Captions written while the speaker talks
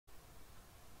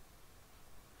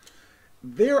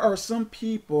there are some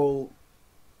people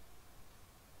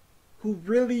who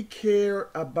really care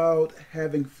about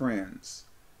having friends.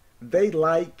 They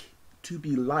like to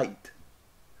be liked.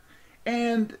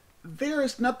 And there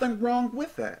is nothing wrong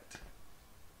with that.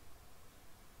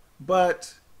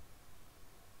 But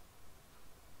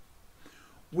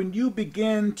when you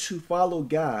begin to follow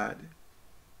God,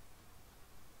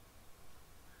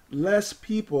 less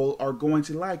people are going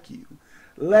to like you.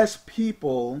 Less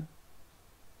people,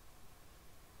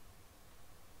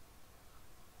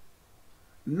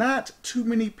 not too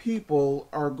many people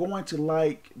are going to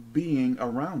like being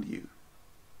around you.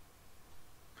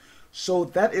 So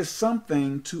that is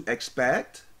something to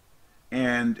expect,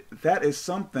 and that is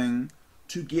something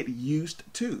to get used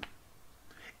to.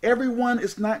 Everyone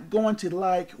is not going to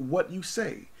like what you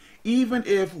say, even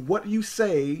if what you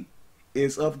say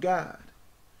is of God.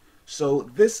 So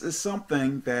this is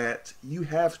something that you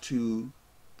have to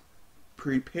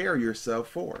prepare yourself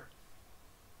for.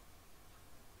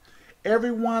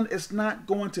 Everyone is not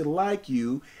going to like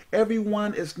you.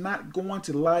 Everyone is not going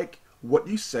to like what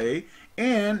you say.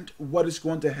 And what is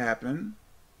going to happen?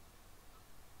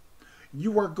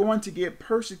 You are going to get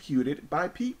persecuted by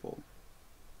people.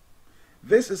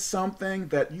 This is something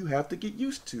that you have to get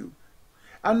used to.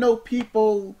 I know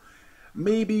people,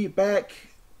 maybe back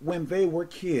when they were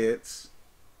kids,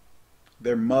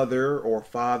 their mother or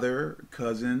father,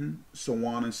 cousin, so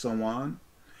on and so on,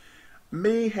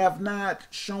 may have not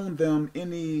shown them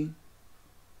any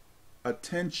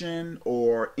attention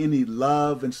or any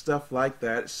love and stuff like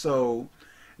that. So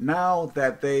now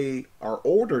that they are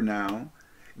older now,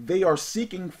 they are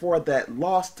seeking for that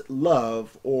lost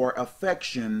love or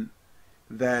affection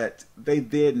that they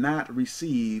did not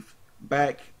receive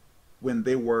back when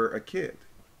they were a kid.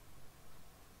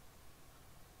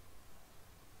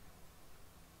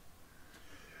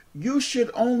 You should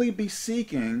only be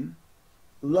seeking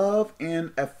love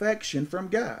and affection from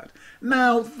God.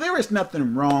 Now, there is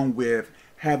nothing wrong with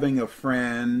having a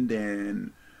friend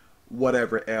and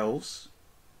whatever else.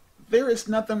 There is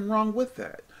nothing wrong with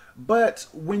that. But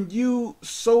when you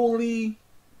solely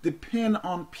depend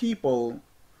on people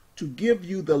to give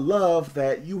you the love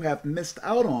that you have missed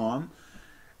out on,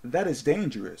 that is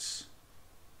dangerous.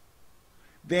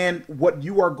 Then what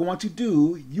you are going to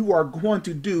do, you are going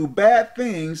to do bad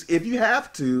things if you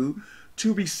have to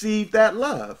receive that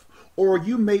love. Or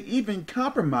you may even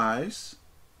compromise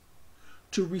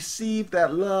to receive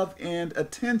that love and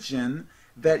attention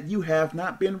that you have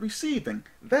not been receiving.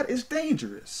 That is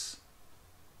dangerous.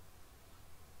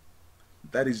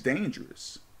 That is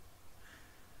dangerous.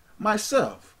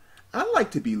 Myself, I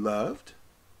like to be loved.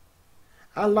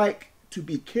 I like to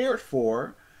be cared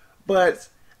for, but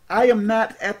I am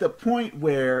not at the point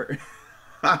where,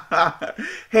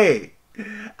 hey,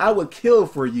 I would kill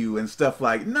for you and stuff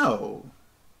like, no.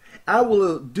 I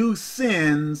will do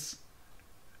sins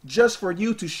just for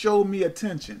you to show me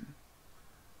attention.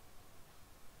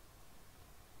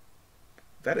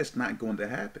 That is not going to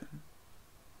happen.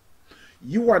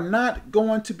 You are not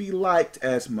going to be liked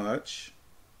as much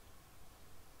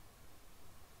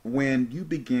when you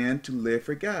begin to live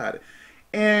for God.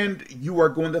 And you are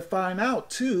going to find out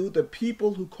too, the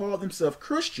people who call themselves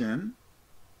Christian,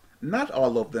 not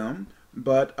all of them,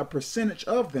 but a percentage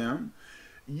of them,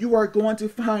 you are going to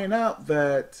find out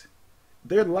that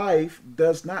their life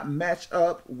does not match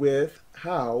up with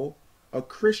how a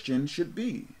Christian should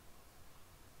be.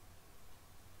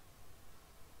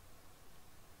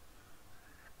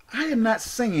 I am not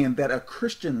saying that a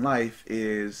Christian life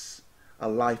is a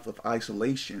life of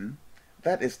isolation.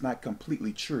 That is not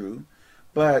completely true.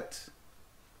 But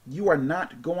you are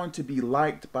not going to be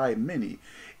liked by many.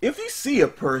 If you see a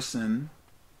person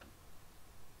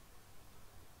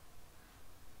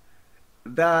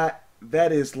that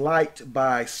is liked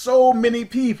by so many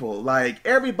people, like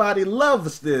everybody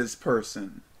loves this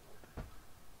person,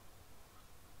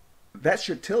 that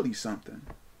should tell you something.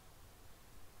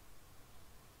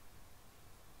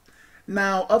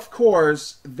 Now, of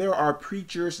course, there are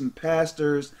preachers and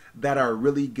pastors that are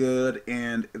really good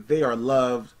and they are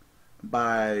loved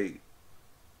by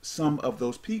some of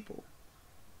those people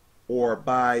or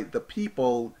by the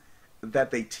people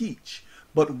that they teach.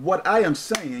 But what I am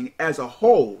saying as a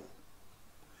whole,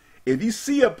 if you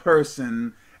see a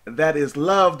person that is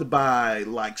loved by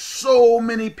like so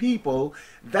many people,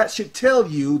 that should tell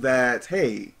you that,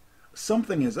 hey,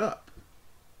 something is up.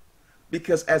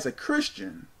 Because as a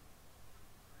Christian,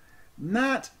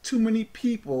 not too many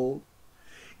people,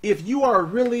 if you are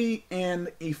really an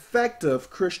effective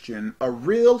Christian, a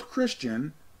real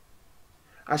Christian,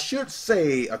 I should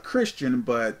say a Christian,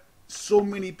 but so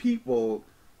many people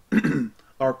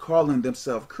are calling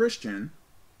themselves Christian.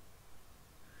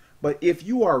 But if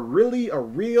you are really a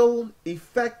real,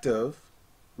 effective,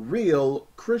 real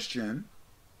Christian,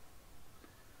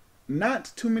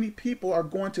 not too many people are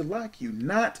going to like you.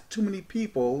 Not too many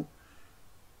people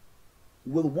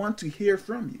will want to hear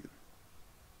from you.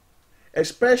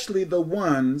 Especially the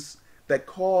ones that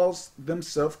calls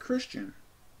themselves Christian.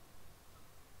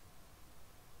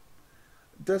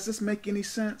 Does this make any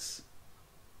sense?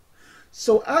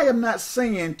 So I am not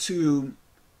saying to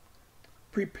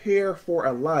prepare for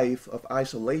a life of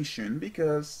isolation,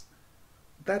 because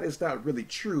that is not really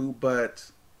true,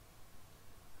 but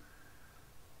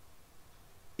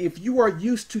if you are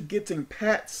used to getting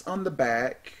pats on the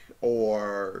back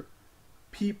or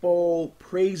people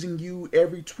praising you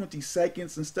every 20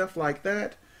 seconds and stuff like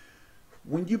that,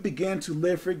 when you begin to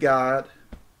live for God,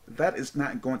 that is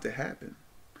not going to happen.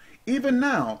 Even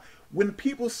now, when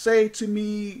people say to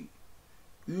me,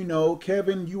 you know,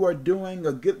 Kevin, you are doing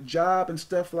a good job and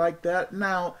stuff like that.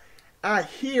 Now, I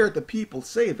hear the people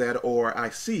say that, or I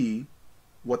see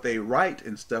what they write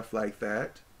and stuff like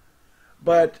that,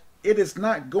 but it is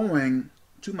not going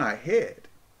to my head,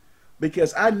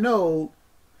 because I know,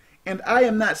 and I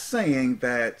am not saying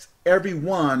that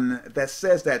everyone that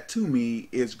says that to me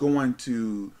is going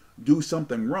to do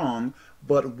something wrong,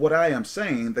 but what I am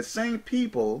saying, the same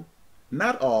people,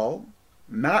 not all,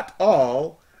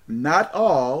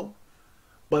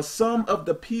 but some of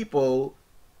the people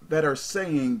that are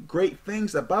saying great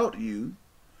things about you,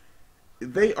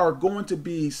 they are going to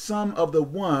be some of the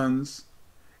ones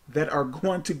that are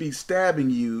going to be stabbing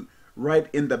you right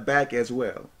in the back as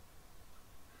well.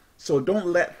 So don't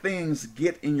let things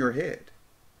get in your head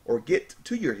or get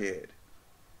to your head,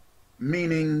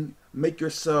 meaning make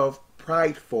yourself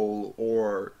prideful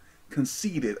or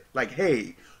conceited. Like,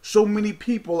 hey, so many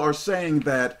people are saying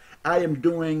that I am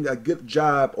doing a good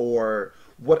job, or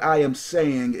what I am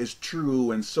saying is true,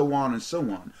 and so on and so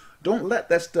on. Don't let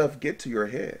that stuff get to your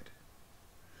head.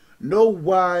 Know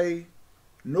why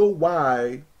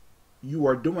you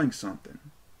are doing something.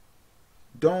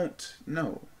 Don't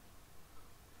know.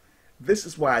 This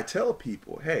is why I tell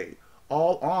people, hey,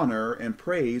 all honor and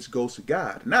praise goes to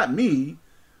God, not me,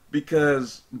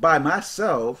 because by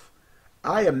myself,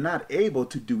 I am not able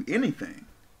to do anything.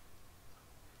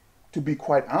 To be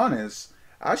quite honest,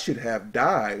 I should have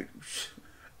died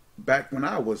back when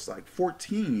I was like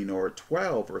 14 or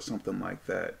 12 or something like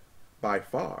that, by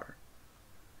far.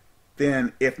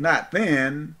 Then, if not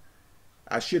then,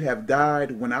 I should have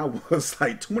died when I was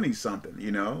like 20 something,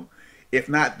 you know? If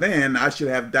not then, I should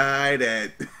have died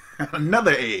at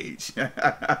another age.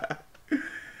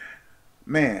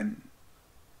 Man,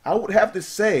 I would have to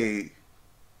say,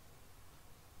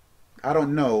 I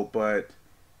don't know, but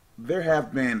there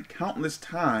have been countless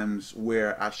times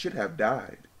where I should have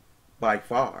died, by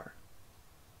far.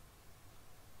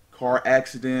 Car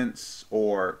accidents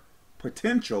or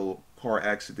potential car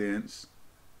accidents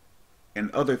and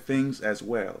other things as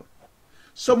well.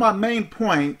 So my main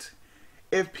point,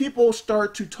 if people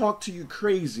start to talk to you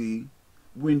crazy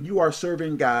when you are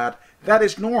serving God, that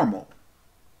is normal.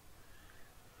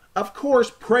 Of course,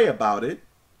 pray about it,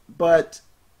 but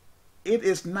it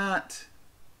is not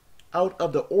out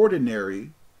of the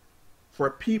ordinary for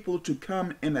people to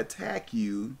come and attack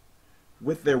you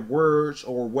with their words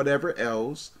or whatever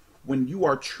else when you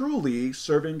are truly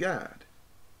serving God.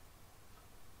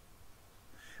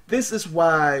 This is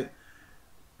why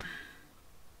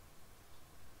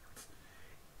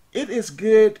it is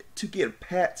good to get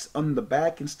pats on the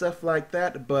back and stuff like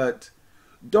that, but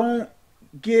don't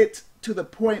get to the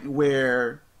point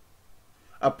where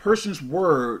a person's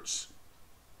words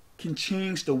can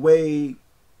change the way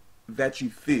that you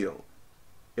feel,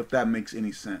 if that makes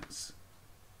any sense.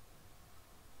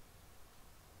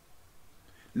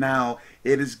 Now,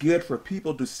 it is good for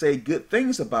people to say good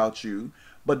things about you,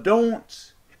 but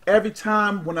don't, every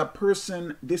time when a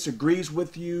person disagrees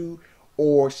with you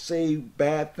or say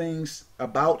bad things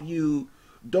about you,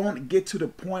 don't get to the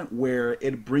point where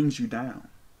it brings you down.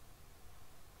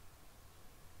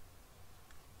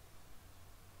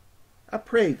 I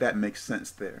pray that makes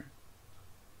sense there.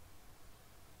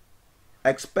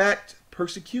 Expect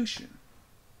persecution,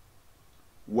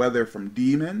 whether from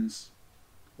demons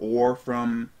or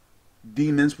from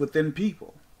demons within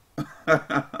people.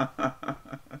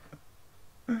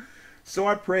 So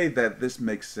I pray that this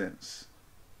makes sense.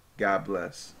 God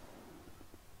bless.